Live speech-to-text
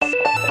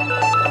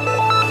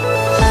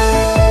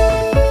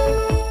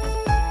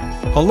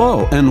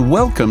Hello and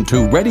welcome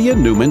to Reddy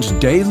and Newman's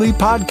Daily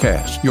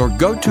Podcast, your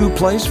go-to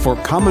place for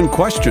common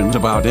questions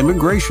about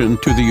immigration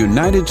to the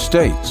United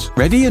States.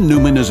 Reddy and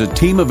Newman is a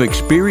team of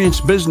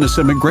experienced business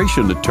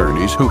immigration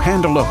attorneys who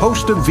handle a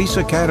host of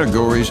visa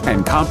categories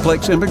and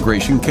complex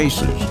immigration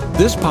cases.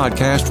 This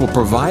podcast will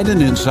provide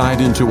an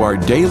insight into our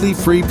daily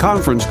free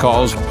conference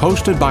calls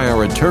hosted by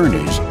our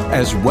attorneys,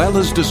 as well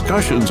as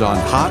discussions on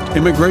hot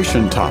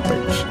immigration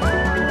topics.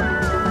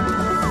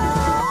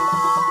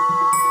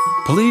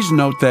 Please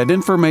note that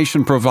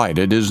information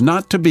provided is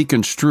not to be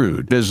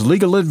construed as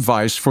legal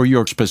advice for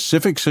your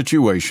specific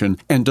situation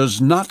and does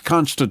not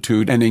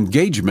constitute an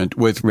engagement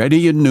with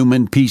Reddy and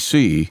Newman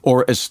PC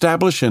or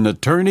establish an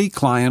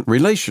attorney-client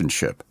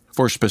relationship.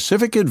 For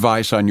specific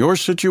advice on your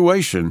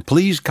situation,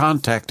 please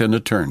contact an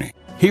attorney.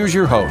 Here's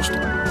your host.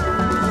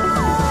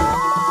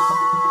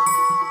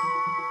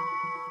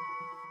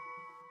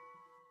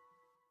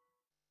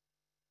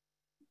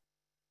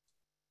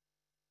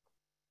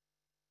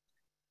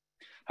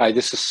 Hi,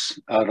 this is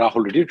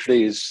Rahul Reddy.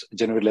 Today is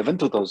January 11,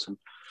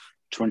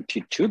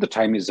 2022. The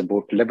time is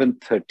about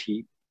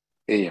 11:30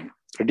 a.m.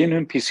 Reddy and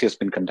Newman PC has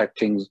been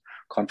conducting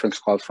conference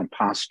calls from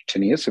past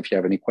 10 years. If you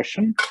have any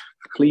question,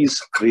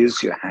 please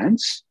raise your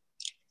hands.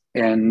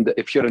 And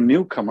if you're a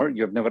newcomer,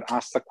 you have never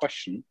asked the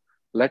question,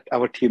 let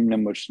our team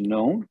members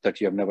know that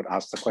you have never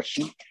asked the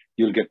question.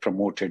 You'll get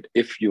promoted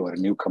if you are a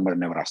newcomer and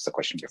never asked the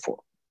question before.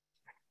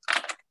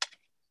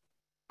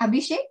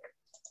 Abhishek?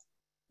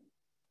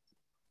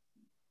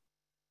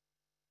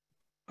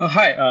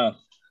 Hi,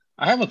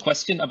 I have a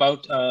question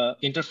about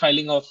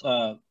interfiling of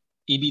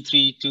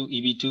EB3 to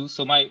EB2.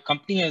 So my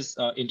company has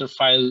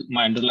interfiled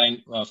my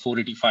underlying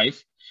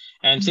 485.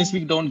 And since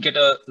we don't get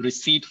a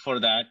receipt for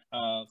that,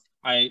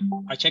 I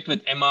checked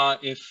with Emma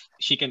if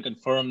she can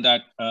confirm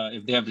that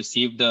if they have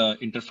received the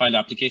interfile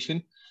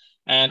application.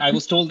 And I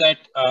was told that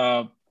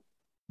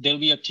there'll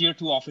be a tier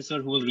 2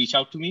 officer who will reach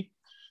out to me.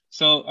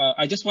 So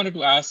I just wanted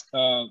to ask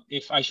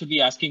if I should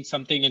be asking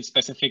something in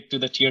specific to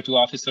the tier 2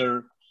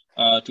 officer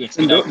to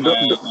expedite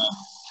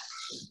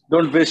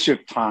don't waste your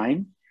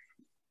time.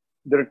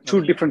 There are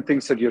two different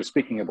things that you're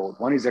speaking about.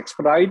 One is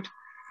expedite,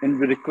 and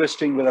we're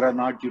requesting whether or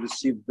not you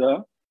received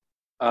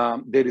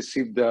they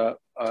received the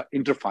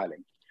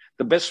interfiling.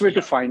 The best way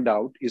to find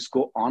out is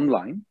go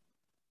online.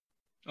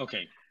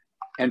 Okay.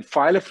 And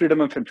file a Freedom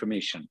of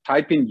Information.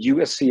 Type in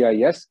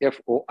USCIS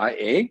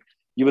FOIA.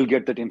 You will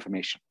get that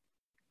information.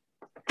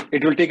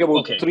 It will take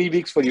about 3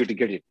 weeks for you to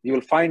get it. You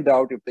will find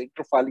out if the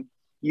interfiling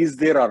is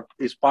there or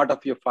is part of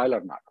your file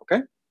or not,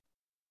 okay?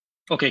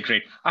 Okay,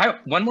 great. I have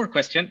one more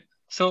question.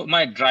 So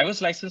my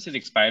driver's license is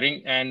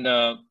expiring, and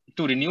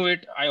to renew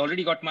it, I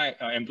already got my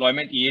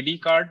employment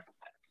EAD card.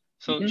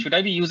 So should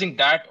I be using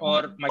that,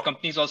 or my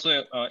company is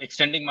also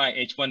extending my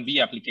H-1B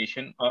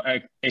application,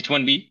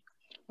 H-1B,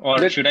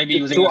 or should I be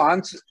using... To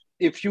answer,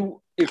 if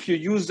you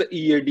use the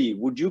EAD,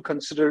 would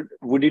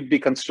it be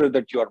considered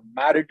that you are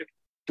married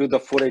to the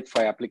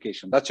 485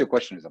 application? That's your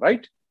question, is that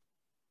right?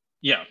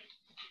 Yeah.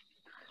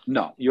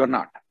 No, you're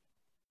not.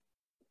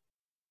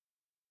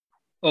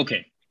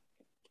 Okay.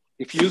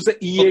 If you use the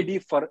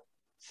EAD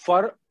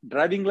for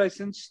driving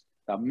license,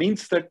 that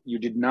means that you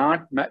did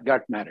not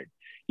get married.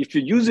 If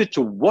you use it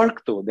to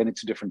work, though, then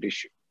it's a different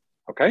issue.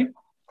 Okay?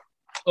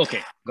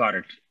 Okay, got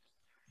it.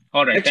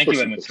 All right, thank you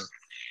very much, sir.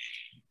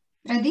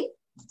 Ready?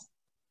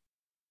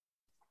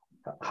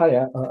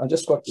 Hi, I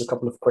just got a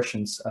couple of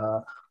questions.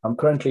 I'm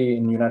currently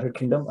in United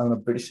Kingdom. I'm a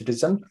British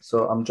citizen,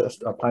 so I'm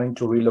just planning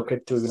to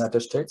relocate to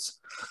United States.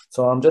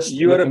 So I'm just...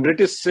 You are a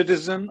British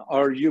citizen,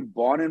 or are you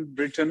born in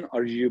Britain,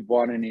 or are you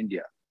born in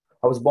India?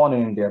 I was born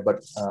in India,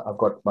 but I've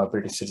got my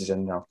British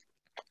citizen now.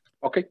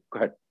 Okay, go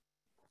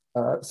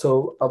ahead.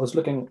 So I was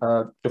looking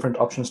at different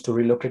options to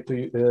relocate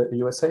to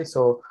USA.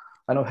 So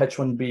I know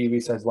H-1B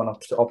visa is one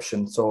of the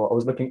options. So I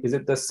was looking, is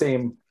it the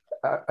same?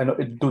 I know,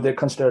 do they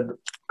consider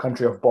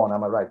country of born?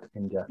 Am I right,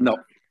 India? No.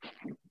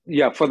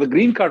 Yeah, for the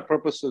green card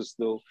purposes,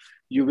 though,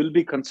 you will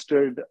be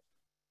considered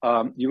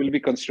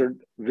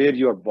where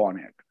you are born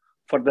at.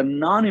 For the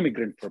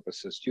non-immigrant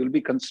purposes, you will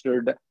be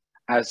considered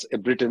as a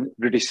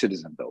British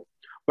citizen, though.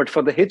 But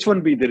for the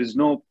H-1B, there is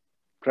no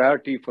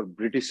priority for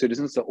British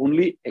citizens. The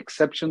only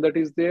exception that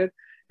is there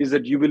is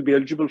that you will be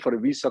eligible for a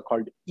visa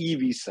called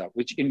e-visa,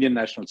 which Indian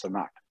nationals are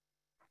not.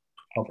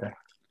 Okay.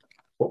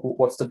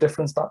 What's the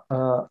difference?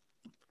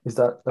 Is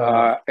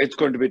that it's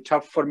going to be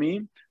tough for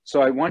me. So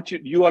I want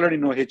you already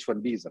know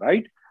H-1Bs,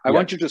 right? I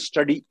want you to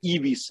study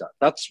e-visa.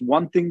 That's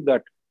one thing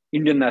that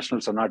Indian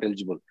nationals are not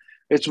eligible.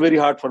 It's very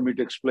hard for me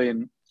to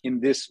explain in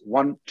this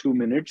 1-2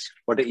 minutes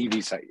what an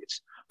e-visa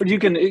is. But you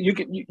can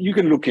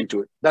look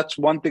into it. That's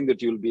one thing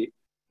that you'll be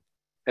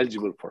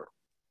eligible for.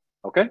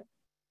 Okay?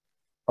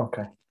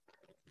 Okay.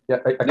 Yeah,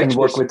 I can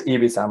work with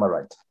e-visa, am I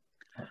right?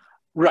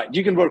 Right,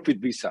 you can work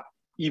with visa,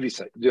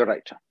 e-visa. You're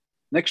right.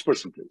 Next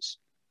person, please.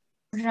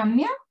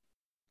 Ramya?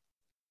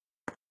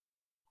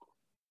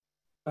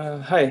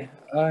 Hi,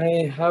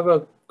 I have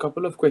a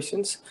couple of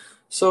questions.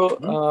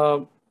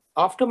 So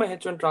after my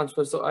H1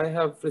 transfer, so I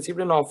have received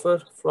an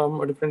offer from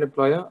a different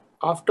employer.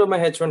 After my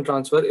H1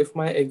 transfer, if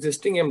my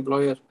existing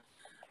employer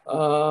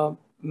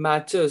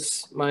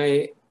matches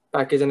my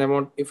package and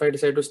amount if I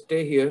decide to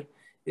stay here,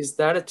 is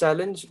that a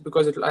challenge?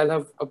 Because I'll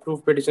have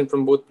approved petition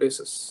from both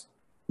places.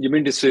 You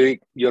mean to say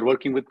you're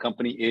working with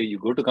company A, you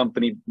go to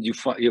company, you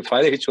file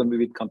a H1B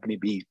with company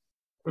B,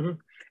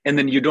 and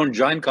then you don't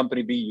join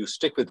company B, you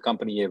stick with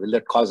company A. Will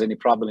that cause any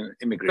problem in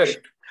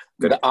immigration?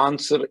 Correct. The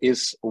answer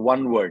is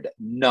one word: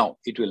 no.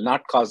 It will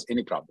not cause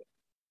any problem.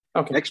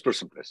 Okay. Next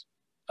person, please.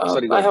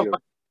 Sorry,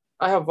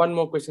 I have one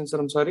more question, sir.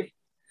 I'm sorry.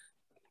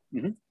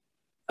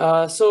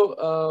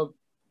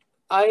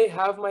 I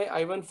have my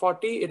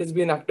I-140. It has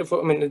been active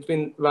for, it's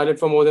been valid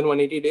for more than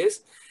 180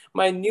 days.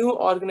 My new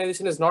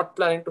organization is not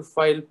planning to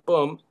file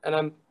PERM, and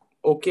I'm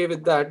okay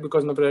with that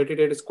because my priority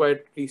date is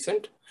quite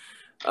recent.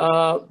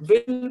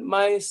 Will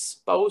my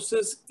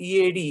spouse's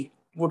EAD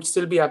would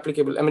still be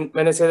applicable? I mean,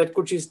 when I say that,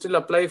 could she still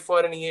apply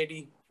for an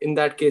EAD in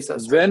that case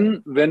as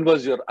well? When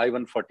was your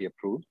I-140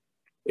 approved?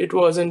 It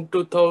was in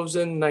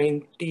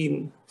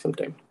 2019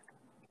 sometime.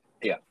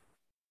 Yeah.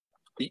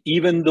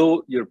 Even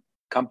though your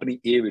company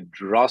A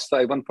withdraws the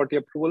I-140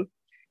 approval,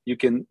 you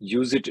can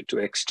use it to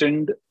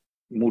extend,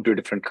 move to a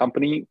different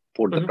company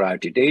for the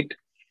priority date.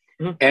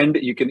 And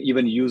you can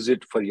even use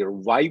it for your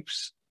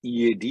wife's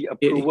EAD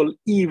approval,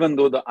 even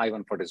though the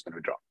I-140 has been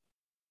withdrawn.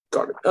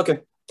 Got it. Okay.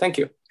 Thank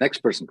you. Next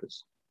person,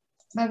 please.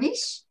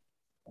 Bhavish?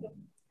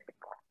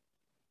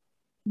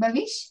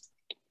 Bhavish?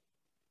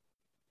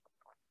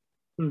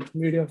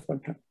 Media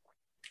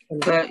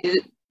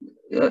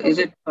is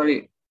it,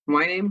 sorry,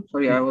 my name?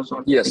 Sorry, I was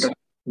not. Yes.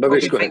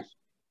 Bhavish, go ahead.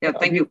 Yeah,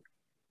 thank you.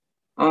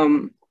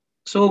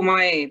 So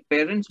my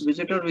parents'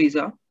 visitor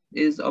visa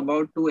is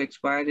about to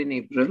expire in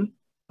April,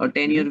 a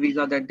 10-year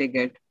visa that they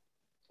get.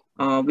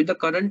 With the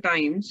current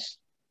times,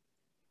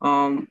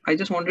 I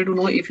just wanted to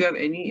know if you have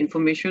any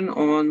information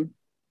on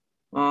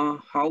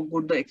how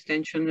good the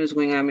extension is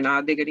going. I mean,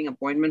 are they getting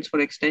appointments for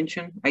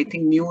extension? I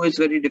think new is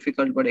very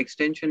difficult, but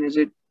extension, is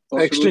it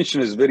possible?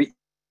 Extension is very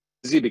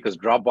easy because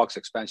Dropbox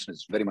expansion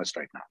is very much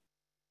right now.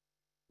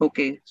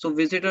 Okay, so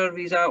visitor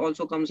visa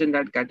also comes in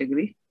that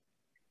category?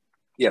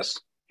 Yes,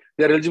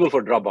 they're eligible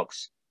for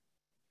Dropbox.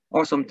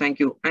 Awesome, thank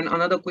you. And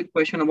another quick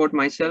question about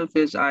myself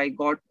is I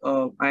got,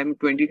 I'm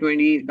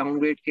 2020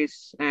 downgrade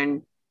case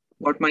and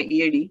got my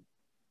EAD,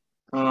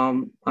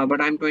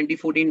 but I'm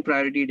 2014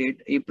 priority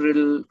date,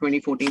 April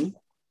 2014.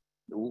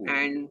 Ooh.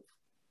 And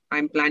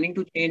I'm planning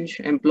to change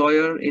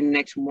employer in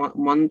next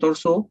month or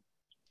so,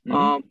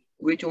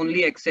 which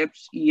only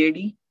accepts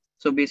EAD.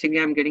 So basically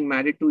I'm getting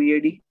married to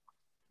EAD.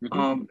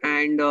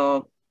 And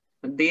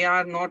they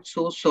are not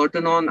so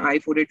certain on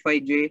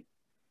I-485J.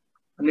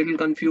 A little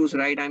confused,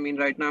 right? I mean,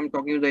 right now I'm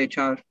talking to the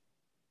HR,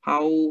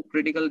 how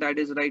critical that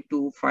is, right,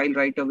 to file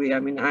right away. I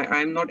mean,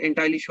 I'm not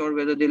entirely sure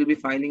whether they'll be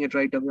filing it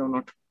right away or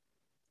not.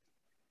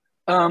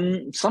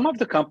 Some of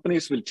the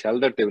companies will tell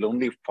that they will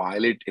only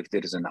file it if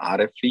there is an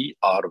RFE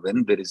or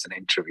when there is an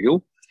interview.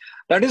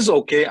 That is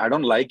okay. I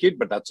don't like it,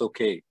 but that's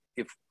okay.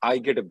 If I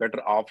get a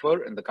better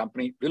offer and the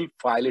company will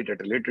file it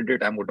at a later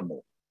date, I'm going to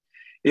move.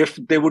 If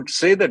they would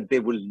say that they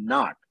will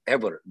not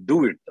ever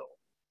do it though,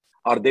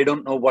 or they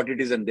don't know what it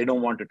is and they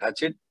don't want to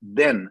touch it,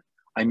 then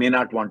I may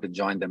not want to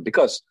join them,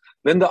 because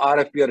when the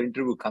RFP or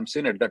interview comes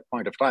in at that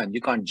point of time,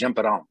 you can't jump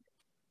around.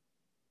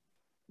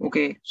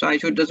 Okay, so I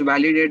should just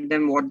validate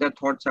them what their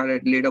thoughts are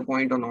at later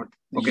point or not.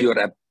 Okay. You're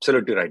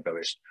absolutely right,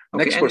 Bhavish.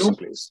 Okay, next person,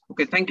 please.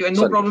 Okay, thank you. And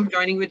no problem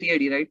joining with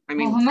EAD, right? I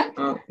mean,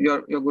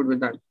 you're good with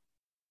that.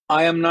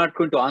 I am not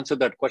going to answer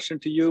that question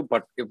to you,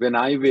 but when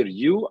I were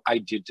you, I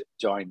did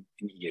join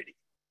in EAD.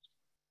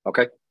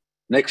 Okay,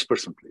 next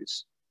person,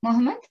 please.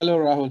 Mohammed? Hello,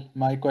 Rahul.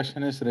 My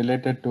question is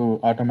related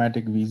to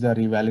automatic visa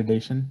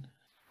revalidation.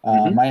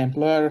 My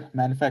employer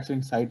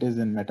manufacturing site is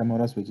in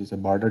Matamoros, which is a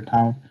border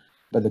town,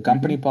 but the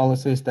company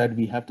policy is that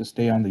we have to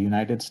stay on the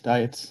United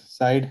States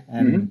side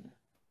and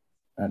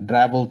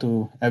travel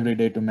to every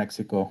day to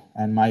Mexico.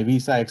 And my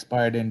visa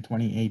expired in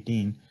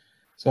 2018.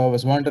 So I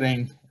was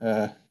wondering,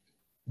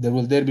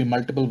 will there be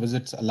multiple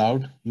visits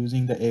allowed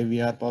using the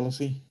AVR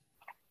policy?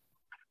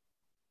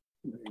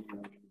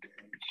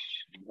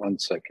 1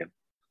 second.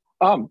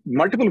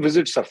 Multiple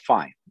visits are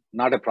fine,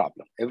 not a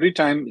problem. Every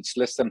time it's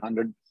less than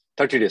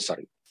 130 days,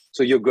 sorry.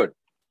 So you're good.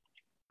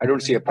 I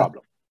don't see a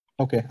problem.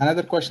 Okay.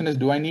 Another question is,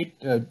 do I need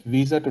a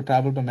visa to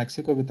travel to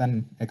Mexico with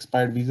an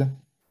expired visa?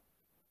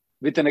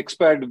 With an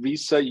expired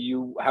visa,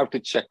 you have to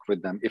check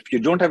with them. If you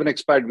don't have an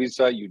expired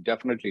visa, you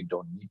definitely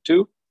don't need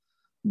to.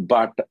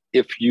 But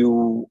if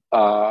you,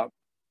 1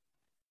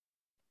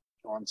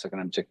 second,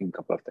 I'm checking a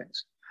couple of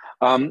things.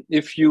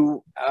 If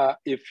you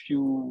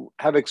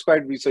have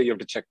expired visa, you have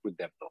to check with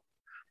them though.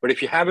 But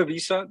if you have a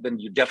visa, then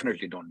you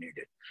definitely don't need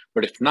it.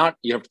 But if not,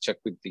 you have to check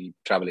with the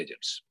travel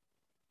agents.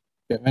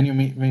 Yeah, when you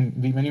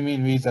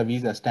mean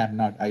visa stamp,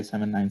 not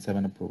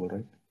I-797 approval,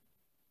 right?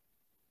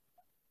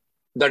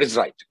 That is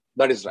right.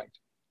 That is right.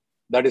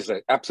 That is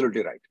right.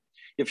 Absolutely right.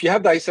 If you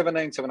have the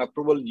I-797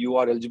 approval, you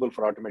are eligible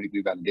for automatic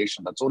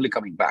revalidation. That's only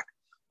coming back.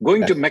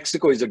 Going to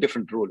Mexico is a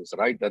different rule,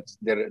 right? That's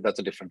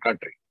a different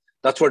country.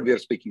 That's what we are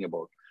speaking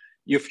about.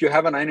 If you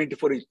have an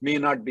I-94, it may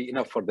not be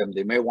enough for them.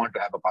 They may want to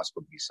have a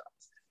passport visa.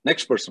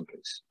 Next person,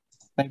 please.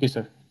 Thank you,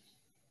 sir.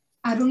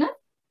 Aruna?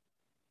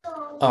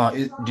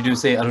 Did you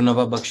say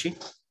Arunava Bakshi?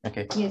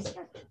 Okay. Yes,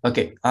 sir.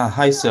 Okay.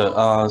 Hi, sir.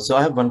 So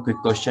I have one quick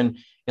question.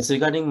 It's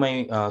regarding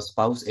my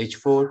spouse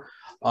H4.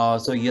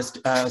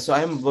 So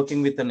I am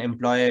working with an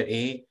employer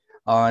A,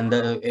 and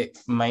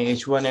my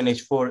H1 and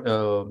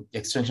H4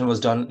 extension was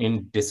done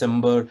in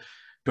December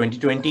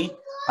 2020.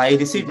 I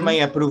received my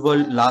approval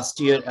last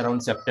year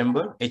around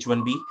September,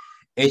 H1B.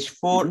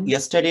 H4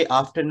 yesterday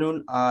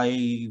afternoon,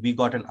 we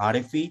got an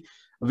RFE.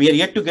 We are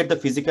yet to get the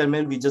physical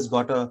mail. We just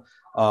got a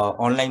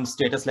online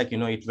status, like,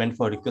 it went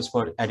for request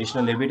for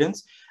additional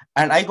evidence.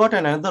 And I got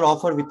another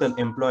offer with an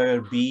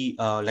employer B,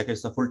 like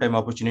it's a full-time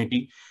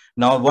opportunity.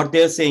 Now, what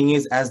they're saying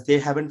is, as they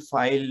haven't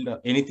filed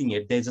anything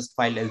yet, they just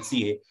filed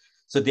LCA.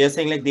 So they're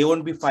saying like they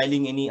won't be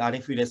filing any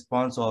RFE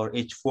response or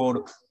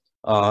H4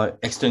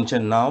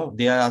 extension now.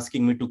 They are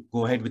asking me to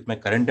go ahead with my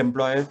current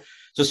employer.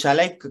 So shall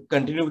I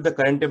continue with the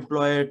current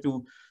employer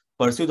to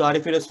pursue the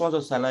RFE response,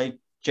 or shall I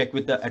check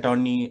with the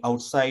attorney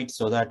outside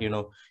so that,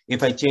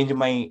 if I change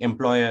my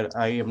employer,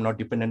 I am not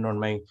dependent on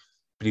my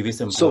previous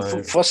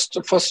employer? So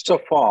first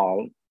of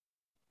all,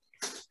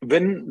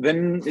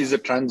 when is the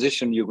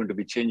transition you're going to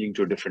be changing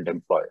to a different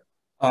employer?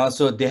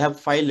 So they have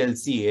filed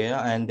LCA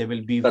and they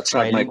will be. That's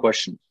not my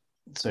question.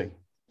 Sorry.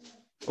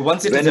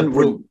 Once it is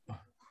approved.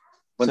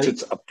 Once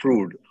it's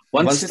approved.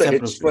 Once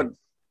the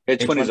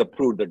H1 is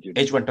approved, that you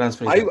H1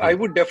 transfer. I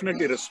would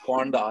definitely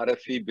respond the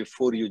RFE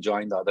before you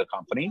join the other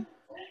company.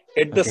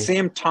 At the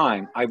same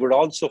time, I would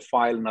also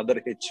file another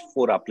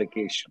H4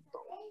 application.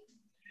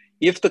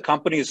 If the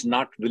company is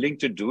not willing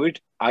to do it,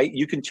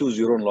 you can choose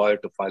your own lawyer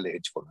to file the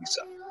H4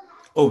 visa.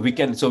 Oh, we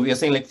can. So we are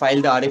saying like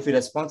file the RFE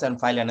response and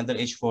file another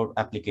H4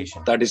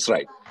 application. That is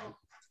right.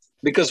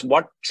 Because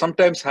what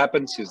sometimes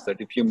happens is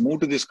that if you move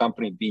to this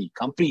company B,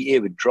 company A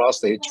withdraws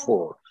the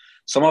H4,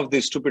 some of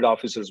these stupid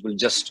officers will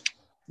just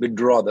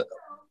withdraw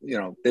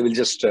they will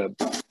just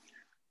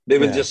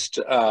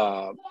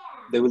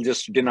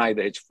deny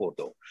the H4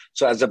 though.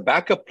 So as a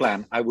backup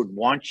plan, I would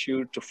want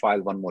you to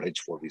file one more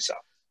H4 visa.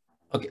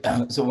 Okay,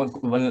 so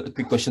one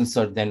quick question,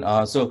 sir. Then,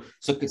 so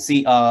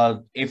see,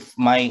 if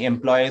my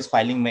employer is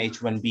filing my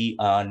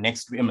H1B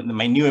next week,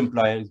 my new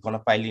employer is going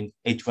to file in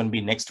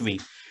H1B next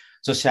week.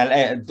 So shall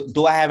I,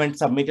 though I haven't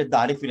submitted the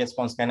RFE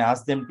response, can I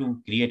ask them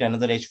to create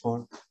another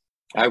H4?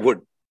 I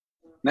would.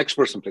 Next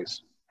person,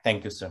 please.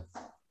 Thank you, sir.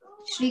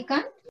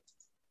 Shrikant?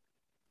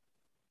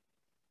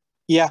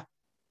 Yeah.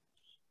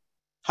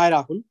 Hi,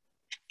 Rahul.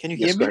 Can you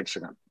hear me? Go ahead,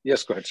 Shrikant.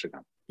 Yes, go ahead,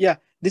 Shrikant. Yeah,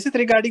 this is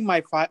regarding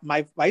my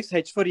wife's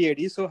H4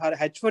 EAD. So her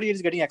H4 EAD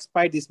is getting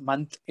expired this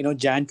month,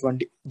 Jan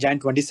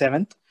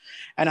 27th.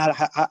 And her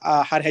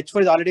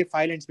H4 is already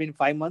filed and it's been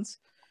 5 months.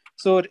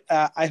 So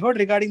I heard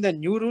regarding the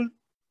new rule,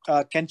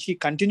 can she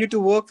continue to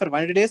work for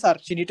 100 days or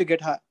she need to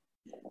get her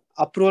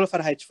approval for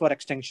H4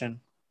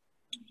 extension?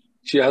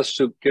 She has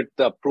to get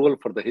the approval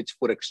for the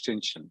H4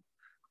 extension.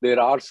 There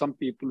are some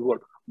people who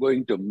are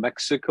going to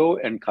Mexico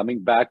and coming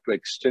back to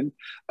extend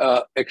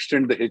the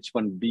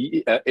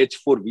H1B,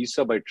 H4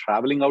 visa by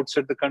traveling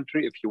outside the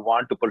country. If you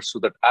want to pursue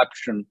that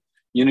option,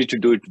 you need to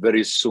do it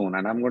very soon.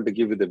 And I'm going to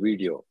give you the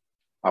video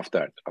of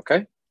that.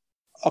 Okay.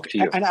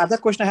 Okay. And other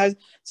question I have,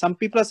 some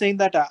people are saying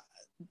that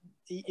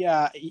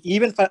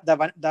even for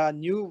the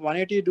new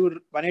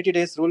 180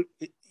 days rule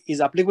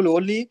is applicable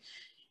only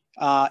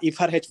if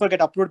her H4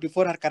 get approved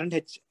before her current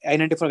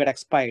I-94 get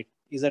expired.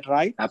 Is that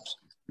right?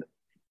 Absolutely.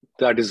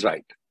 That is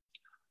right.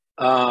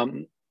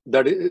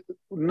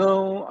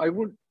 No, I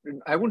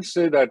wouldn't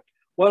say that.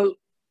 Well,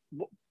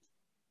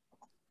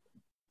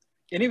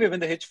 anyway, when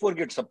the H4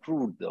 gets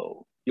approved,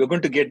 though, you're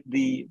going to get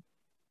the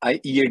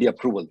EAD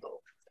approval,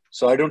 though.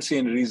 So I don't see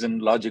any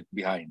logic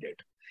behind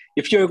it.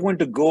 If you're going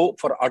to go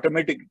for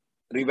automatic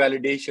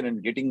revalidation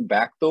and getting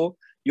back, though,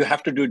 you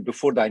have to do it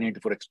before the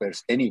I-94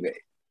 expires anyway.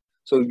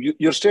 So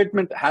your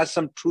statement has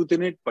some truth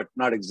in it, but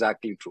not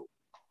exactly true.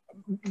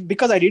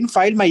 Because I didn't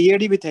file my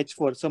EAD with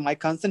H4. So my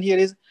concern here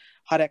is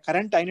her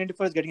current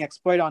I-94 is getting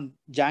expired on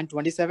Jan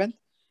 27th.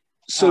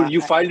 So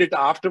you filed it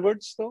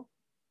afterwards, though?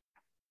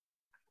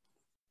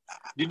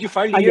 Did you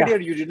file EAD or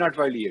you did not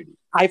file EAD?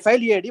 I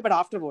filed EAD, but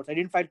afterwards. I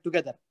didn't file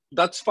together.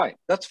 That's fine.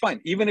 That's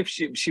fine. Even if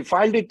she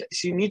filed it,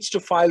 she needs to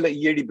file the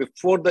EAD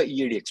before the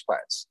EAD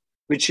expires,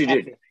 which she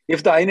did.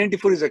 If the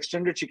I-94 is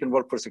extended, she can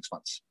work for 6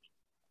 months.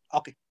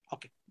 Okay.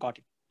 Got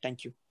it.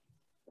 Thank you.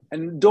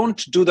 And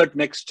don't do that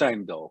next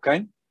time, though,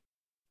 okay?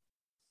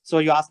 So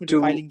you asked me to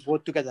filing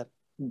both together?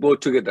 Both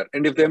together.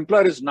 And if the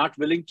employer is not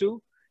willing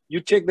to, you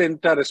take the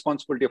entire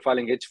responsibility of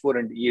filing H4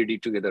 and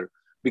EAD together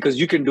because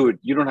you can do it.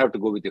 You don't have to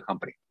go with your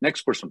company.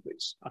 Next person,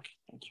 please. Okay,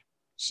 thank you.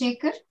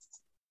 Shekhar?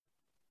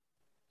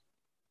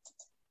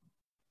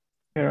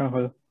 Hey,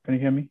 Rahul. Can you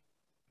hear me?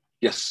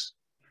 Yes.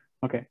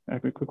 Okay, a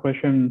quick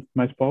question.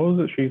 My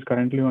spouse, she's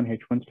currently on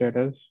H1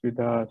 status with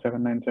a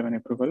 797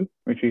 approval,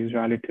 which is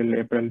valid till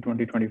April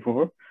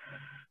 2024.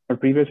 But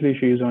previously,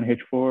 she is on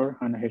H4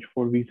 and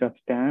H4 visa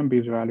stamp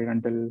is valid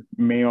until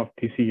May of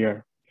this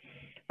year.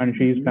 And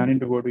she is planning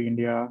to go to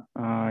India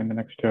in the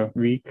next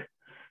week,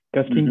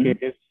 just in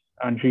case,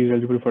 and she is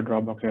eligible for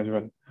Dropbox as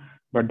well.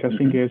 But just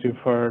in case if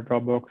her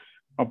Dropbox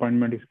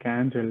appointment is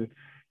cancelled,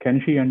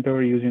 can she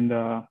enter using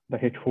the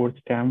H4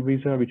 stamp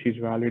visa, which is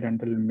valid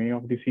until May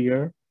of this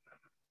year?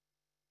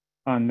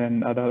 And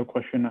then other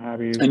question I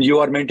have is... And you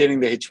are maintaining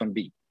the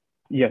H1B?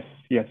 Yes,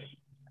 yes.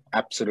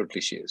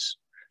 Absolutely she is.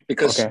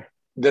 Because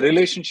the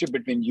relationship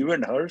between you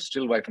and her,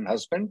 still wife and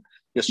husband,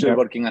 you're still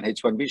working on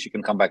H1B, she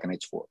can come back on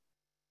H4.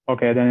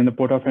 Okay, then in the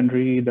port of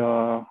entry, the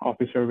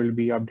officer will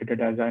be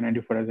updated as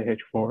I-94 as a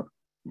H4.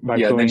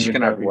 Then she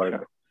cannot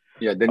work.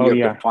 Yeah, then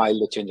you have to file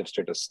the change of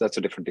status. That's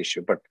a different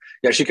issue. But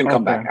yeah, she can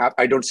come back.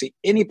 I don't see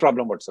any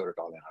problem whatsoever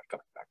at all in her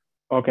coming back.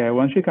 Okay,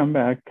 once she come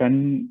back,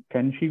 can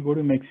she go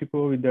to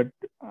Mexico with that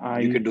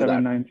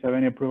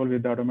I-797 approval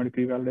with the automatic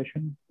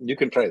revalidation? You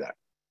can try that.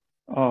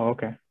 Oh,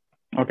 okay.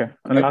 Okay.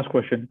 And last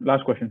question,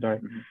 sorry.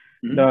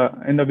 In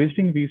the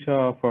visiting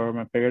visa for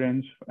my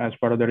parents as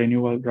part of the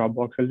renewal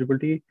Dropbox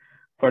eligibility,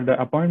 for the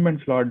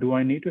appointment slot, do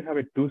I need to have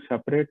two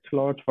separate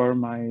slots for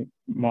my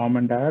mom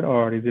and dad,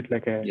 or is it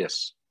like a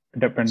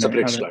dependent?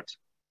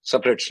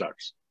 Separate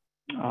slots.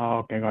 Oh,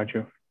 okay, got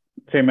you.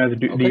 Same as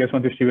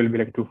DS-150 will be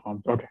like 2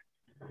 forms. Okay.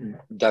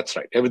 That's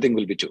right. Everything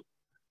will be 2.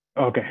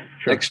 Okay,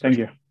 sure. Thank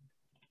you.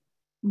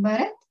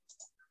 Bharat?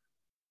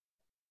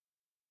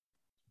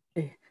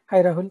 Hey.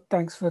 Hi, Rahul.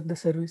 Thanks for the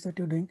service that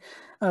you're doing.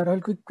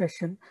 Rahul, quick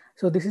question.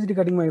 So this is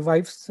regarding my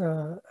wife's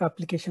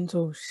application.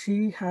 So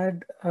she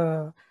had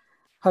her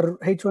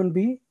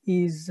H1B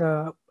is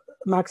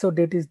max out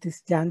date is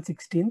this Jan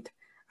 16th,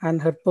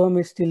 and her perm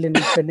is still in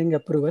pending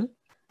approval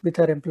with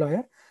her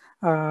employer.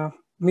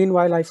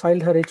 Meanwhile, I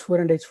filed her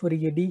H4 and H4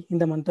 EAD in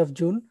the month of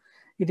June.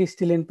 It is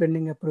still in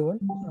pending approval.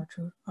 Not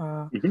sure.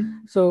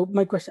 So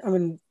my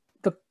question,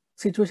 the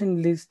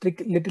situation is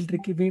little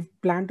tricky. We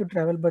plan to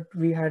travel, but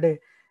we had a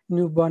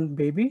newborn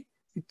baby.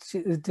 It's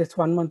just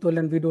 1 month old,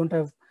 and we don't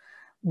have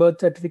birth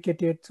certificate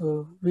yet,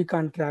 so we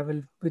can't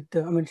travel with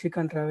she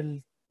can't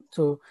travel.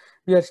 So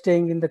we are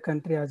staying in the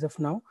country as of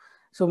now.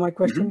 So my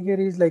question here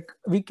is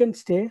we can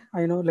stay,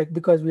 I know,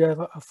 because we have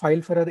a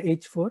file for our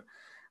H4,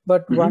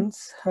 but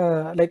once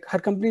her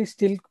company is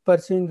still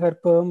pursuing her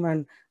perm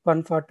and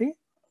 140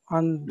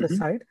 on the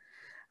side.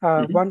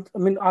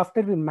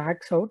 After we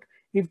max out,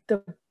 if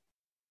the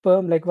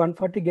perm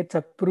 140 gets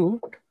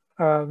approved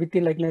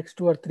within next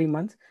 2 or 3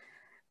 months,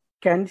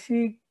 can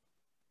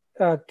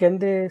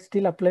they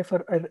still apply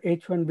for our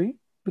H1B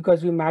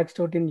because we maxed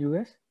out in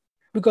US?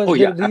 Because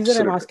the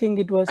reason I'm asking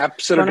it was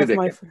absolutely they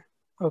can.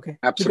 Okay.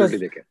 Absolutely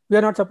they can. We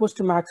are not supposed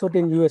to max out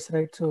in US,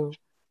 right? So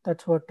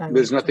that's what I'm...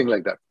 There's nothing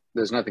like that.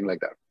 There's nothing like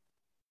that.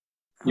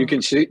 You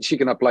can she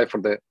can apply for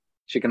the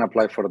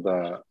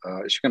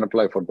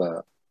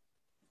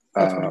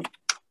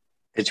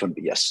H1B.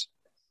 Yes.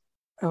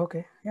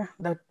 Okay. Yeah,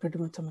 that pretty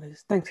much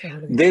summarizes. Thanks.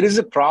 There is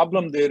a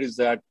problem there is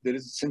that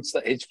since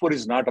the H4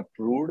 is not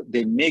approved,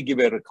 they may give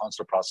a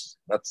consular process.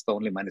 That's the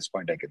only minus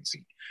point I can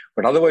see.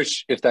 But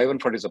otherwise, if the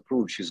I-140 is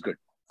approved, she's good.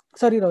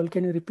 Sorry, Rahul,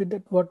 can you repeat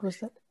that? What was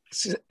that?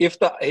 If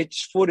the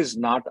H4 is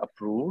not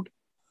approved,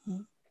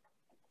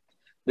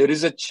 there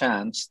is a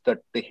chance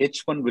that the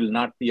H1 will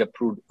not be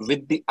approved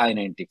with the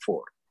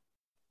I-94.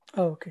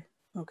 Oh, okay.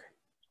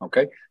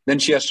 Okay. Then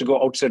she has to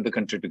go outside the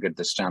country to get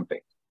the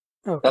stamping.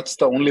 Okay. That's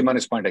the only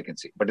minus point I can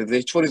see. But if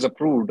the H4 is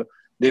approved,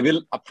 they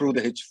will approve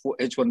the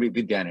H1B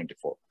with the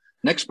I-94.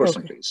 Next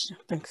person, please. Yeah,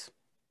 thanks.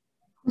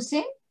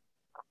 Hussein?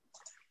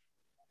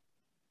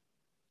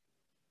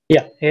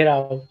 Yeah, hey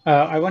Rahul.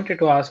 I wanted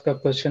to ask a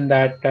question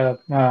that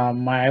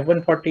my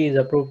I-140 is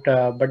approved,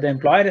 but the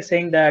employer is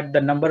saying that the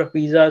number of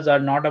visas are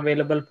not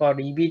available for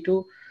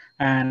EB2,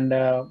 and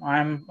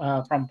I'm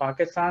from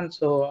Pakistan,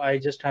 so I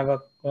just have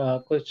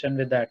a question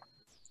with that.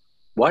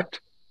 What?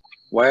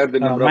 Why are the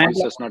number of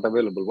visas not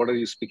available? What are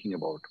you speaking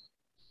about?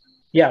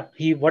 Yeah,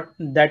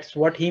 that's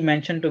what he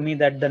mentioned to me,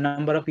 that the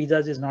number of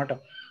visas is not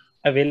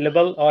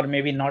available or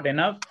maybe not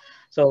enough.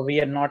 So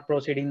we are not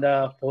proceeding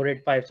the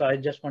 485. So I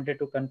just wanted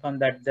to confirm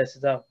that this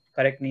is the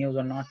correct news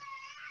or not.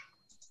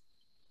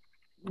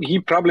 He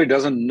probably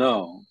doesn't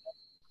know.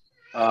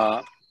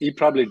 He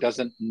probably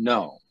doesn't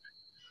know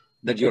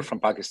that you're from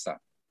Pakistan.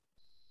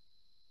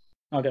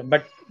 Okay,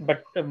 but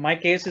my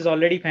case is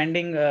already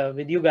pending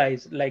with you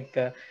guys,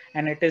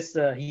 and it is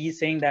he's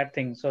saying that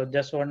thing. So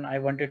I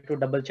wanted to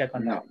double check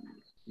on that.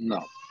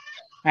 No.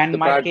 And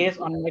my case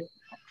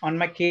on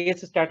my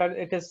case status,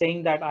 it is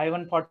saying that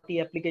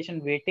I-140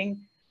 application waiting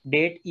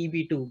date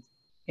EB2.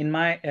 In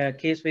my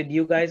case with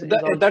you guys,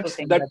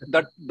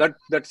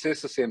 that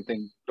says the same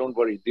thing. Don't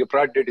worry, your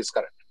priority date is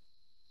correct.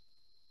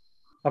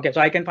 Okay,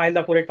 so I can file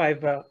the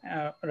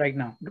 485 right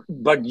now.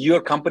 But your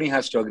company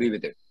has to agree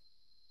with it.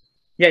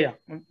 Yeah,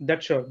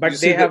 that's sure. But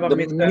they have a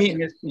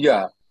meat.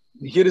 Yeah,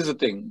 here is the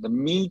thing: the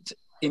meat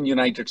in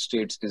United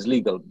States is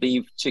legal,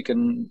 beef,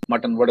 chicken,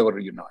 mutton, whatever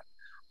you know.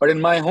 But in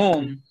my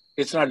home,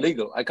 it's not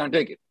legal. I can't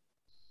take it.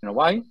 You know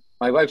why?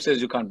 My wife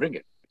says you can't bring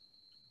it.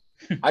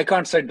 I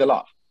can't set the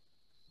law.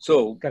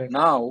 So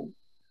now,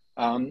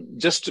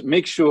 just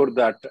make sure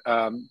that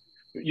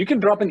you can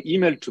drop an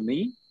email to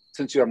me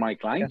since you are my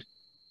client.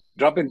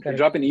 Drop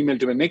an email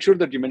to me. Make sure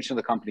that you mention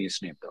the company's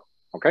name, though.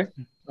 Okay?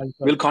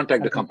 We'll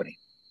contact the company.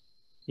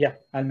 Yeah,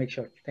 I'll make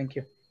sure. Thank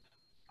you.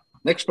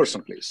 Next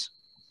person, please.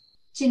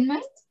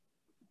 Chinmay?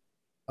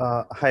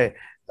 Hi.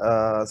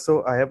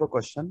 So I have a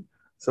question.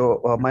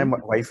 So my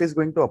wife is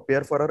going to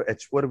appear for her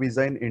H4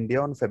 visa in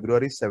India on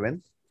February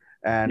 7th.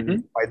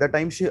 And by the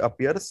time she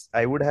appears,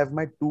 I would have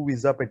my 2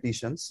 visa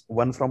petitions,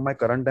 one from my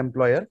current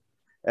employer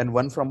and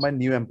one from my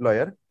new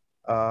employer.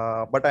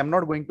 But I'm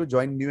not going to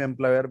join new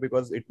employer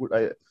because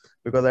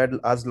because I had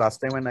asked last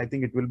time, and I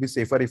think it will be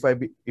safer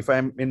if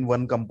I'm in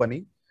one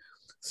company.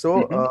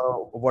 So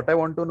what I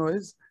want to know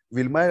is,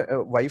 will my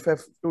wife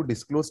have to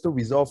disclose to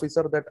visa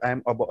officer that I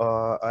am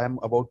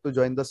about to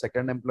join the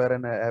second employer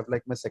and I have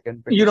like my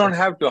second petition? You don't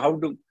have to. How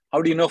do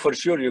you know for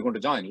sure you're going to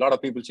join? A lot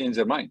of people change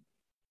their mind.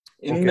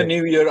 In the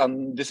new year,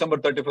 on December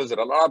 31st, there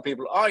are a lot of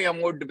people, I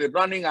am going to be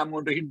running, I'm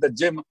going to hit the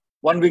gym.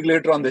 1 week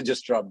later on, they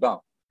just drop down.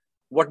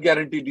 What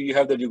guarantee do you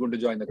have that you're going to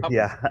join the company?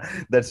 Yeah,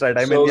 that's right.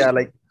 I mean, yeah,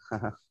 like.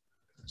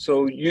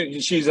 So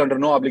she's under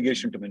no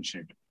obligation to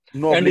mention it.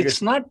 No and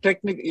obligation.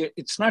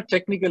 it's not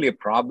technically a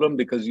problem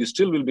because you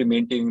still will be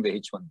maintaining the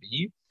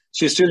H1B.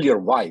 She's still your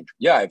wife.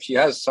 Yeah, if she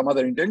has some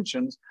other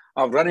intentions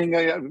of running,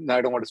 I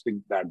don't want to speak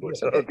bad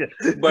words. Okay.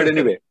 But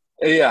anyway,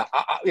 yeah,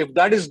 if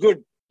that is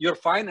good, you're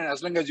fine. And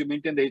as long as you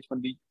maintain the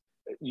H1B,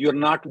 you're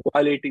not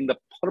violating the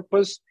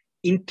purpose,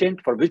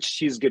 intent for which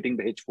she's getting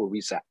the H4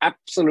 visa.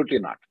 Absolutely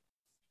not.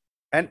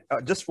 And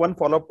just one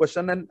follow-up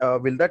question. And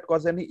will that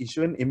cause any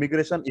issue in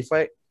immigration if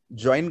I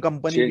join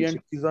company B and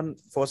she's on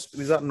first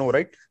visa? No,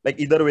 right? Like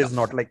either way is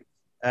not like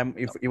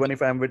even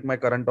if I'm with my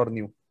current or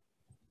new.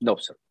 No,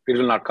 sir. It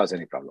will not cause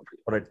any problem for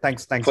you. All right.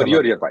 Thanks. For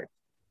your wife.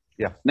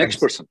 Yeah. Next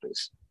person,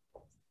 please.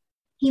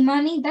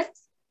 Himani,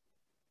 that's.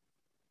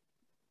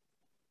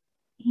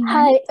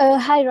 Hi,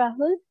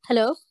 Rahul.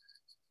 Hello.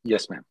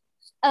 Yes, ma'am.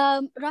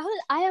 Rahul,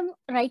 I am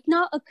right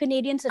now a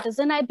Canadian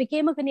citizen. I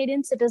became a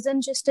Canadian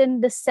citizen just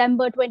in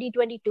December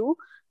 2022.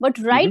 But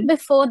right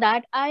before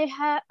that, I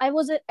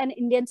was an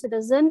Indian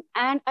citizen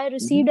and I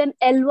received an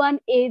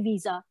L1A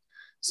visa.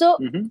 So,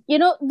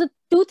 the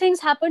two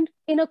things happened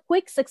in a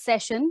quick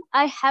succession.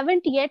 I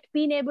haven't yet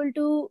been able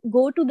to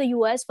go to the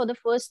US for the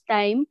first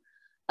time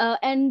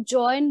and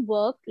join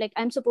work. Like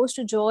I'm supposed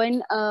to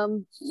join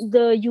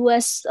the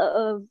US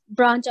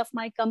branch of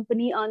my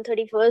company on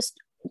 31st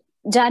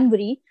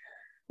January.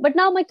 But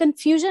now my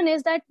confusion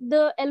is that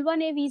the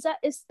L1A visa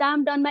is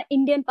stamped on my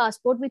Indian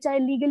passport, which I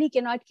legally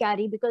cannot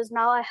carry because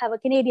now I have a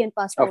Canadian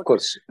passport. Of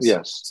course,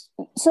 yes.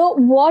 So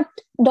what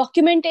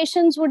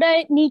documentations would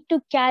I need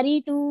to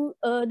carry to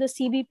the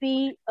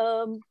CBP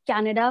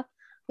Canada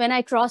when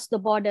I cross the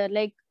border?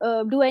 Like,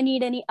 do I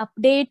need any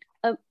update?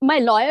 My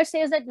lawyer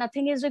says that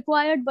nothing is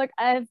required, but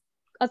a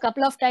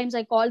couple of times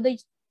I called the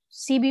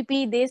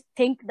CBP. They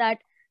think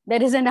that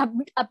there is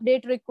an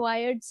update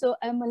required. So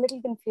I'm a little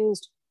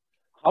confused.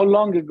 How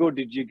long ago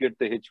did you get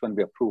the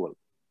H1B approval?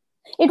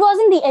 It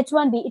wasn't the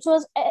H1B.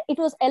 It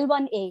was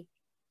L1A.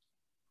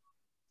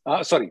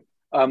 Sorry.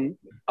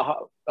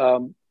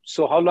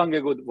 So how long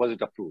ago was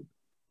it approved?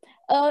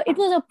 It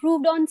was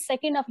approved on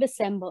 2nd of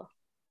December.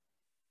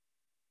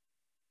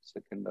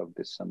 2nd of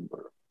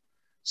December.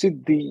 See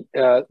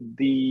and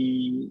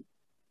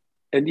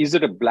is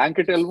it a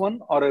blanket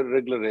L1 or a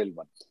regular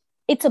L1?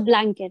 It's a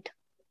blanket.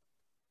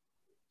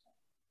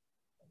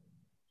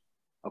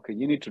 Okay,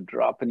 you need to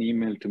drop an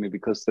email to me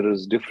because there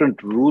is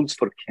different rules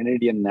for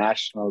Canadian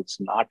nationals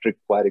not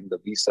requiring the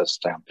visa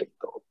stamping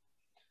though.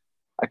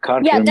 I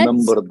can't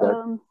remember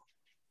that.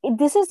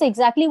 This is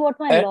exactly what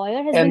my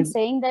lawyer has been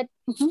saying that.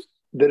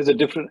 There is a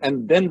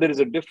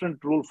different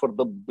rule for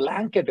the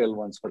blanket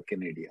L1s for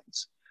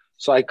Canadians.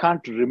 So I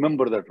can't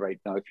remember that right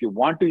now. If you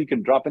want to, you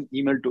can drop an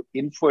email to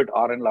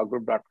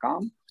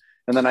info@rnlawgroup.com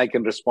and then I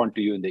can respond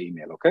to you in the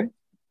email, okay?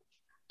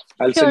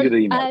 I'll send you the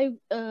email.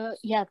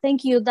 Yeah,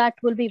 thank you. That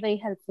will be very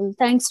helpful.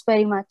 Thanks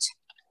very much.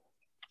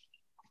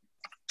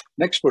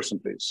 Next person,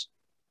 please.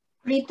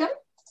 Preetham?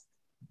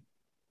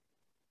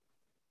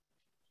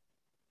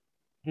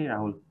 Hey,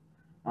 Rahul.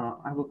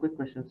 I have a quick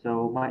question.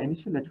 So my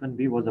initial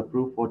H1B was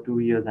approved for 2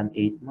 years and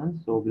 8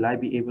 months. So will I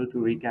be able to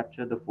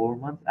recapture the 4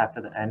 months after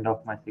the end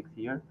of my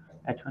 6-year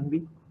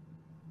H1B?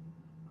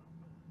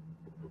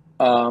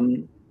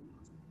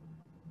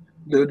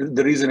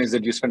 The reason is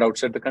that you spent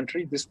outside the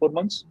country these 4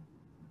 months?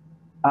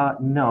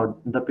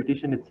 No, the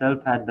petition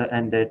itself had the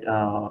end date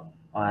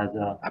as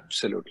a...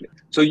 Absolutely.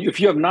 So if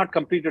you have not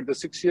completed the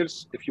 6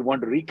 years, if you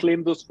want to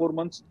reclaim those 4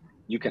 months,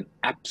 you can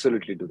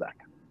absolutely do that.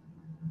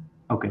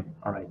 Okay.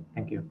 All right.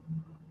 Thank you.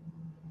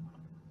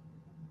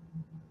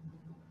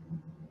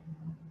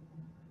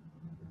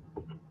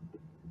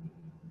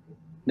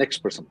 Next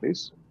person,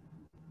 please.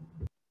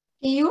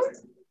 You?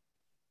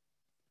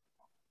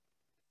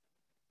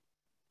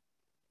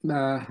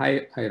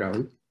 Hi,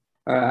 Rahul.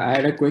 I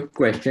had a quick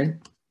question.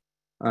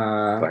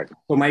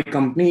 So my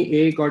company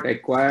A got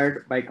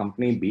acquired by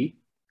company B,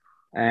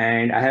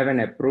 and I have an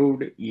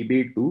approved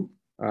EB2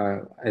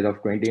 as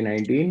of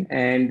 2019,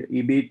 and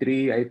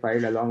EB3 I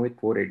filed along with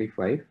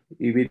 485.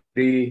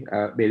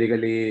 EB3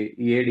 basically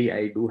EAD,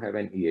 I do have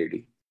an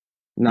EAD.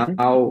 Now,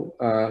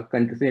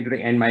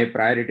 considering, and my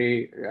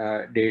priority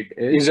date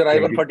is... Is your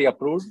I-140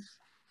 approved?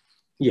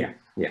 Yeah.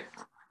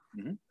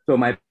 So So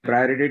my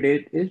priority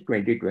date is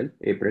 2012,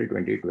 April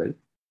 2012.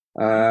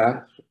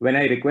 When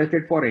I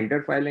requested for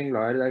interfiling,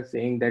 lawyers are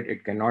saying that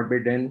it cannot be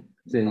done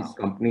since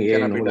company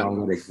A no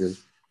longer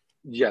exists.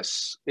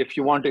 Yes. If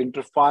you want to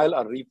interfile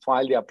or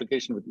refile the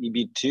application with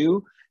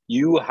EB2,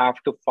 you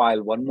have to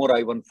file one more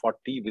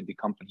I-140 with the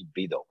company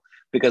B though,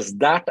 because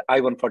that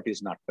I-140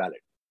 is not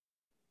valid.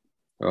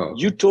 Oh.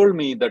 You told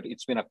me that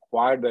it's been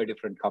acquired by a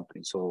different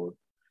company. So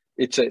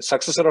it's a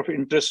successor of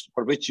interest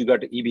for which you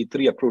got the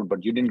EB3 approved,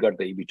 but you didn't get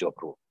the EB2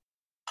 approved.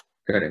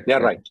 Correct.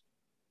 They're right.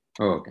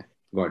 Oh, okay.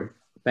 Got it.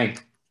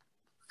 Thanks.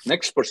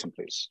 Next person,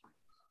 please.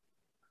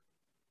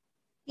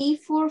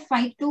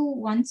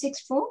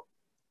 P452164.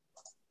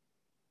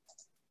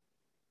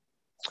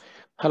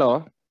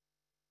 Hello.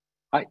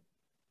 Hi.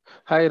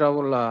 Hi,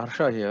 Rahul.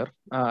 Harsha here.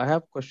 I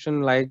have a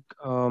question like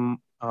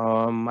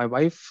my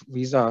wife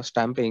visa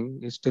stamping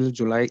is till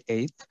July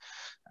 8th.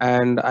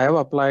 And I have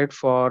applied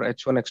for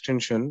H1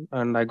 extension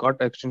and I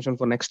got extension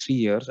for next 3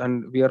 years.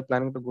 And we are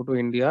planning to go to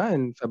India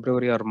in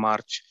February or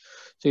March.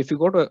 So if you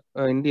go to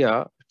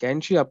India, can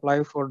she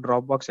apply for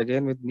Dropbox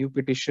again with new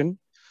petition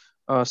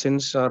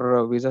since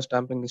her visa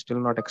stamping is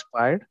still not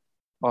expired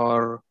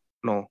or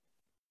no?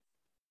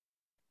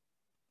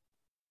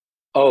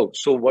 Oh,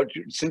 so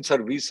since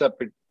her visa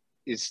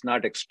is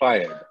not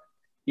expired,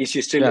 is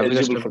she still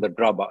eligible for the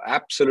Dropbox?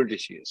 Absolutely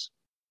she is.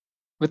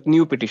 With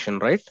new petition,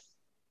 right?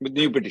 With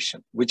new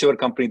petition, whichever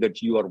company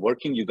that you are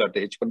working, you got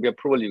the H1B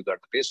approval, you got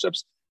the pay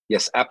stubs.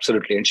 Yes,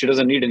 absolutely. And she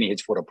doesn't need any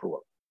H4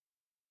 approval.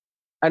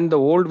 And the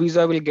old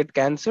visa will get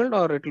cancelled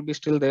or it will be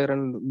still there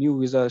and new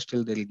visa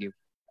still they'll give?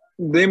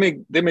 They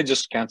may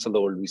just cancel the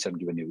old visa and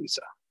give a new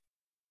visa.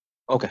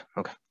 Okay.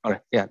 All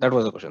right. Yeah, that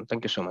was the question.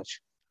 Thank you so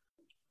much.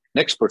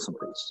 Next person,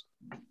 please.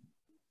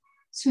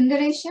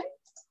 Sundareshan.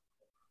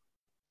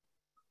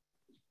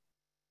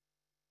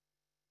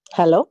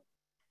 Hello.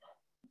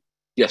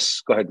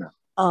 Yes, go ahead now.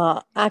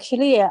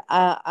 Actually,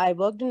 I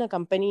worked in a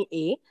company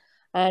A,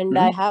 and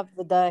I have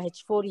the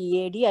H4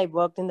 EAD. I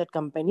worked in that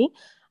company,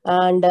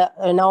 and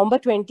November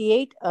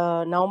 28,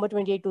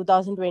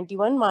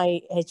 2021,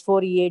 my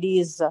H4 EAD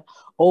is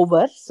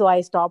over, so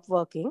I stopped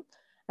working.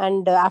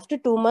 And after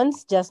 2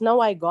 months, just now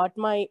I got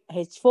my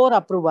H4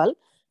 approval.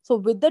 So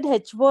with that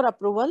H4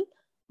 approval,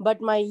 but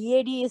my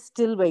EAD is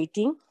still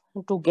waiting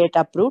to get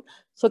approved.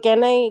 So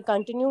can I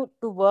continue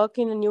to work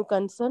in a new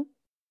concern?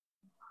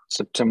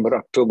 September,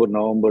 October,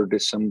 November,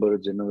 December,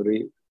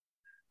 January.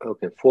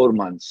 Okay, 4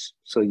 months.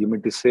 So you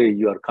mean to say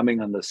you are coming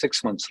on the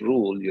 6 months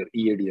rule, your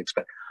EAD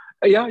expires.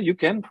 Yeah, you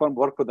can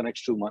work for the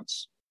next 2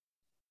 months.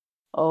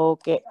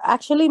 Okay.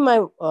 Actually,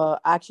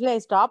 I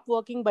stopped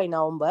working by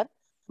November,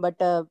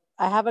 but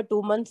I have a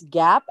 2 months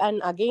gap.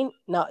 And again,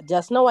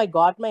 just now I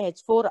got my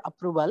H4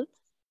 approval.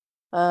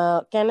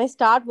 Can I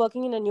start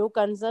working in a new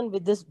concern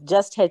with this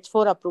just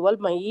H4 approval?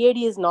 My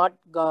EAD is not,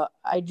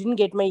 I didn't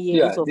get my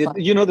EAD so far.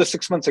 You know the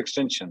 6 months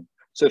extension.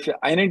 So if your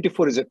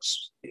I-94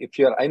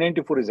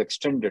 is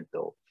extended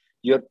though,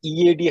 your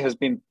EAD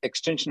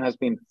extension has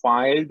been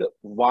filed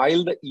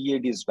while the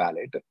EAD is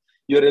valid.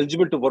 You're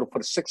eligible to work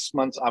for 6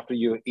 months after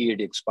your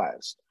EAD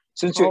expires.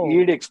 Since your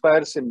EAD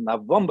expires in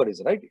November,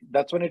 is right?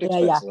 That's when it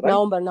expires, right?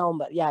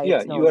 November.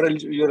 Yeah, November.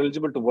 You're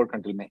eligible to work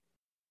until May.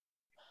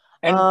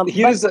 And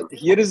here is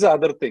the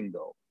other thing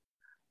though.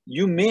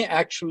 You may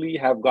actually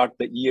have got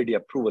the EAD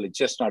approval. It's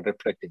just not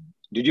reflecting.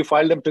 Did you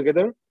file them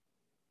together?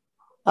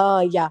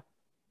 Yeah.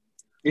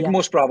 It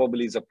most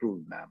probably is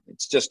approved, ma'am.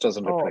 It just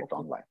doesn't reflect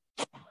online.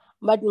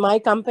 But my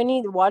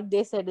company, what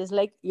they said is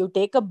like, you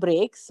take a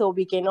break, so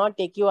we cannot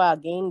take you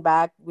again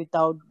back with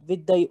the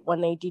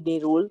 180-day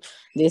rule,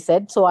 they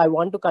said. So I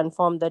want to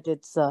confirm that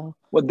it's...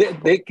 Well,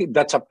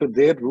 that's up to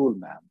their rule,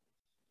 ma'am.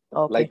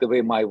 Okay. Like the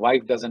way my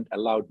wife doesn't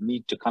allow me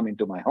to come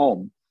into my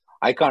home,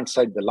 I can't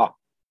cite the law.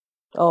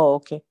 Oh,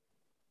 okay.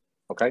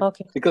 Okay.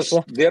 Because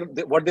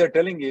what they're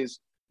telling is,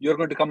 you're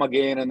going to come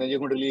again and then you're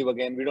going to leave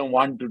again. We don't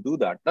want to do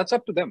that. That's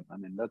up to them. I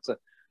mean,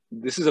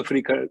 this is a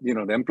free,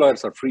 the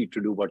employers are free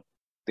to do what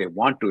they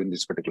want to in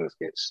this particular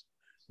case.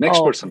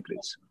 Next person,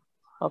 please.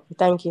 Okay,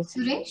 thank you.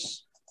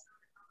 Suresh.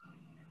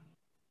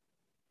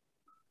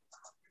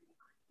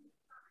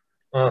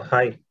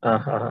 Hi,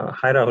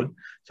 Rahul.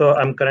 So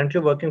I'm currently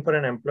working for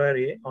an employer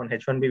A on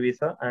H1B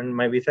visa, and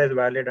my visa is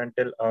valid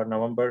until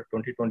November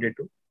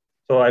 2022.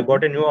 So I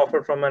got a new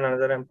offer from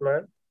another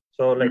employer.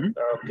 So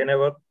can I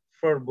work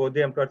for both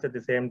the employers at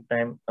the same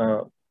time?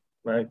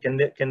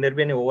 Can there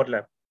be any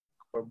overlap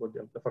for both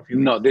them?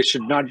 No, there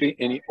should not be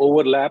any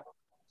overlap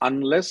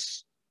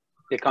unless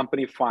a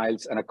company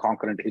files a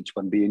concurrent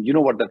H1B. And you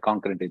know what that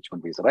concurrent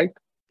H1B is, right?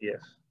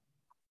 Yes.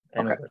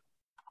 Okay.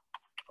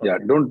 Yeah,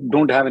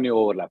 don't have any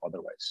overlap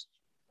otherwise.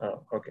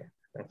 Oh, okay.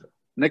 Thanks.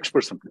 Next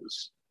person,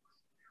 please.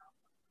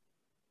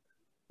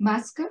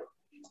 Bhaskar.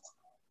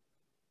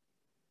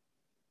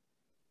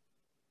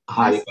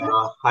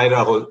 Hi,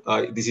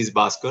 Rahul. This is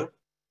Bhaskar.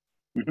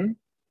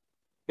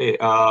 Hey,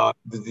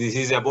 this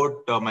is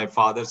about my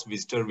father's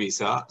visitor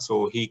visa.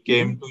 So he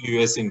came to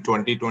US in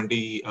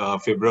 2020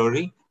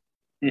 February.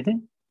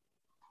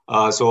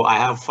 So I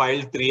have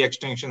filed 3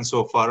 extensions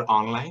so far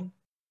online.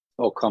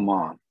 Oh, come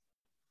on.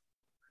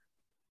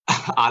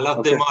 All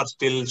of them are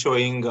still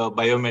showing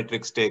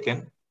biometrics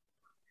taken.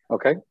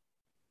 Okay.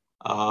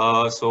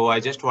 So I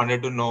just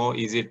wanted to know,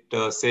 is it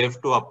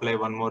safe to apply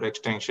one more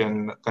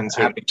extension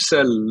considering?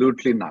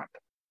 Absolutely not.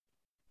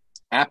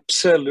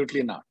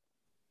 Absolutely not.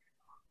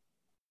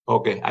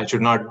 Okay, I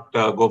should not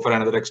go for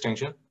another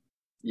extension?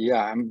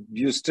 Yeah,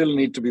 you still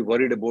need to be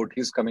worried about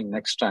his coming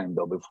next time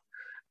though.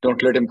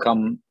 Don't let him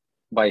come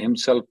by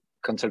himself.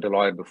 Consult a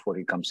lawyer before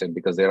he comes in,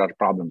 because there are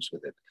problems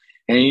with it.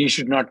 And he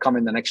should not come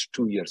in the next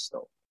 2 years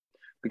though.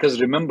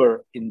 Because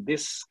remember, in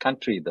this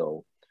country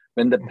though,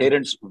 when the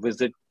parents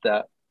visit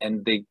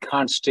and they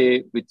can't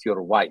stay with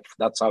your wife,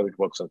 that's how it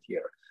works out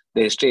here.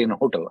 They stay in a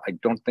hotel. I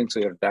don't think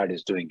so your dad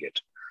is doing it.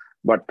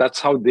 But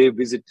that's how they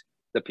visit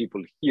the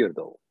people here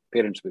though,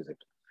 parents visit.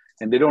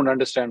 And they don't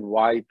understand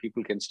why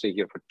people can stay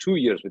here for 2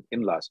 years with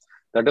in-laws.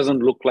 That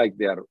doesn't look like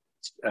they are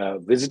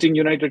visiting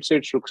United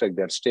States, looks like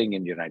they're staying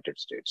in United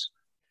States.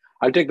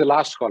 I'll take the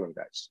last caller,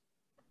 guys.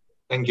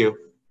 Thank you.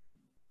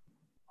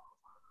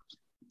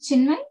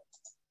 Chinmay?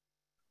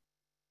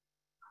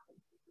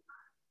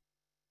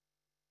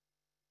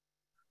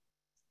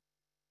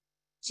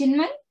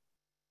 Chinmay?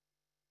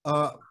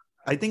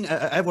 I think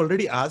I've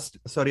already asked.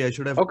 Sorry, I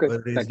should have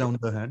raised down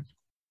the hand.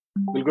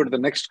 We'll go to the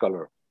next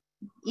caller.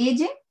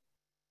 AJ?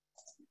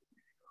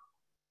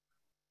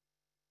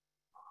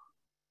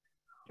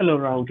 Hello,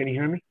 Rahul. Can you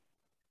hear me?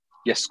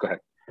 Yes, go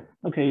ahead.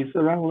 Okay, so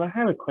Rahul, I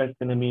have a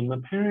question. I mean, my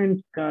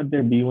parents got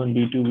their B1,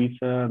 B2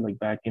 visa like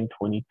back in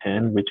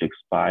 2010, which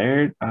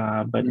expired.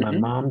 But my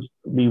mom's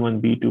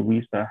B1, B2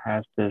 visa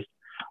has this,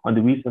 on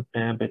the visa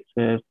stamp, it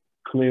says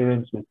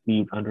clearance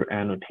received under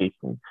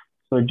annotation.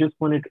 So I just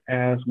wanted to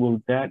ask,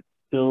 will that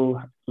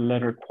still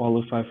let her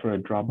qualify for a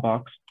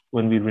Dropbox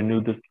when we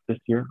renew this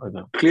year or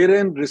no?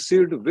 Clearance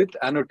received with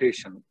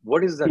annotation.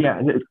 What is that?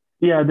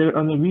 Yeah, they're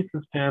on the visa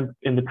stamp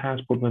in the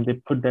passport. When they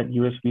put that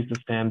U.S. visa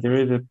stamp, there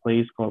is a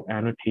place called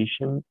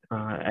annotation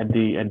at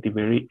the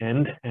very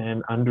end,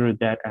 and under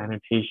that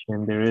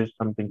annotation, there is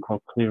something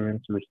called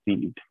clearance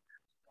received.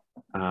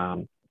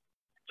 So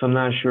I'm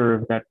not sure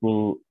if that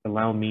will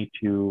allow me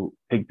to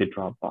pick the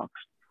Dropbox,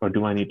 or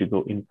do I need to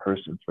go in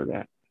person for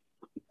that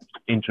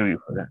interview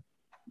for that?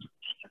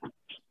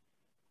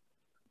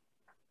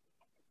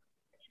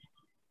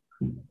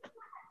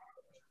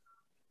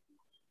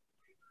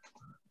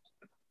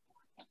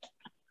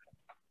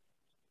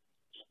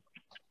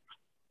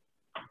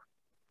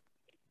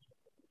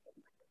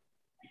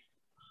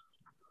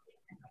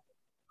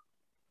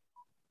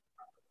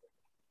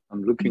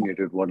 I'm looking at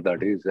it, what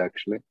that is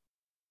actually.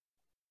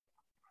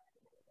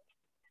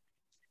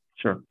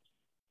 Sure.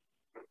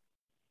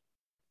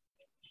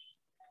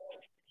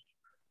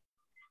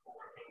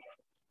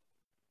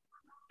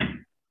 Do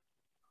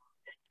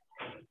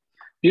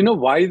you know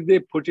why they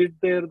put it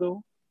there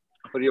though?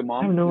 For your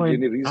mom? I have no Any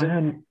idea.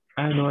 reason?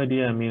 I have no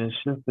idea. I mean, it's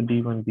just the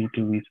B1,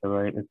 B2 visa,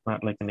 right? It's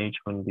not like an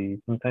H1B.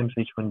 Sometimes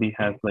H1B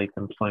has like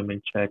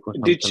employment check or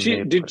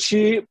something. Did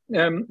she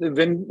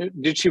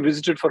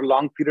visited for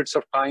long periods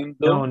of time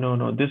though?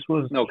 No. This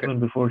was even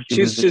before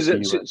she's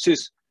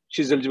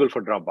eligible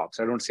for Dropbox.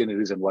 I don't see any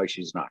reason why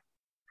she's not.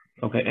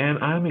 Okay, and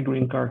I'm a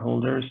green card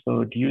holder,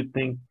 so do you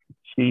think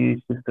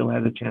she still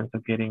has a chance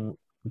of getting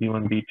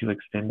B1, B2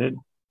 extended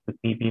with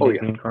me being a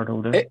green card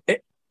holder?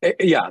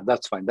 Yeah,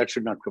 that's fine. That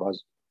should not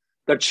cause.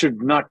 That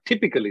should not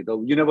typically,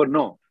 though. You never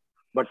know.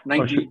 But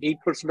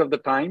 98% of the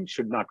time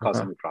should not cause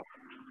any problem.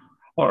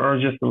 Or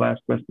just the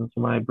last question.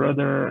 So my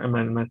brother and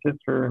my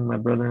sister and my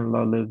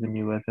brother-in-law lives in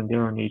US and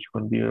they're on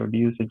H1B. Or do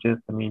you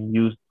suggest,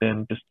 use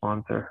them to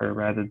sponsor her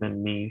rather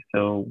than me,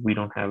 so we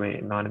don't have a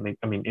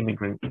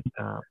immigrant?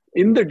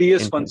 In the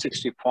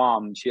DS-160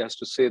 form, she has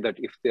to say that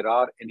if there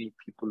are any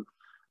people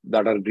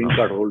that are green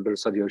card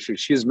holders,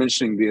 she's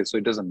mentioning this, so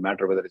it doesn't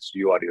matter whether it's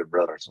you or your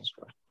brother or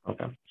sister.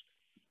 Okay.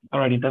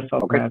 Alrighty, that's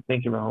all. Okay.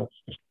 Thank you, Rahul.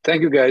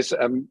 Thank you, guys.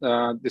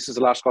 This is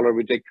the last caller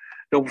we take.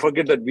 Don't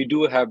forget that we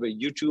do have a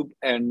YouTube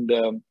and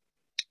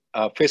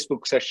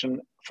Facebook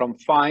session from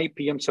 5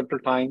 p.m.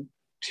 Central Time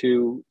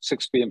to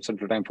 6 p.m.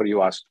 Central Time for you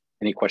to ask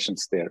any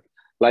questions there.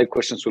 Live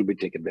questions will be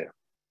taken there.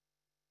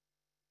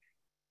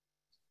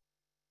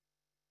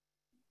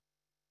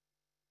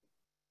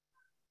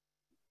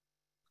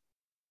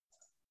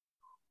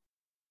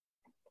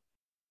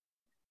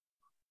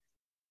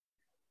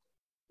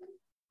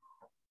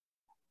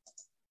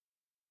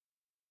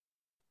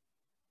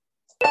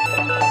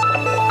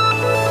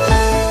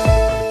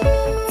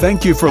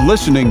 Thank you for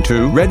listening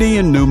to Reddy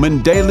and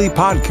Newman Daily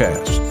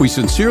Podcast. We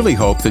sincerely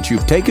hope that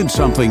you've taken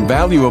something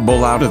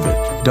valuable out of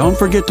it. Don't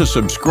forget to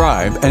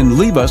subscribe and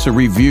leave us a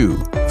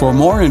review. For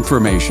more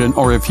information,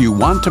 or if you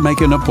want to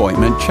make an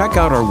appointment, check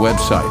out our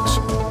websites,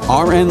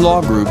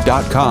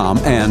 rnlawgroup.com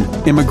and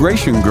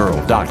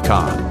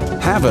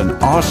immigrationgirl.com. Have an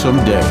awesome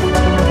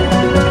day.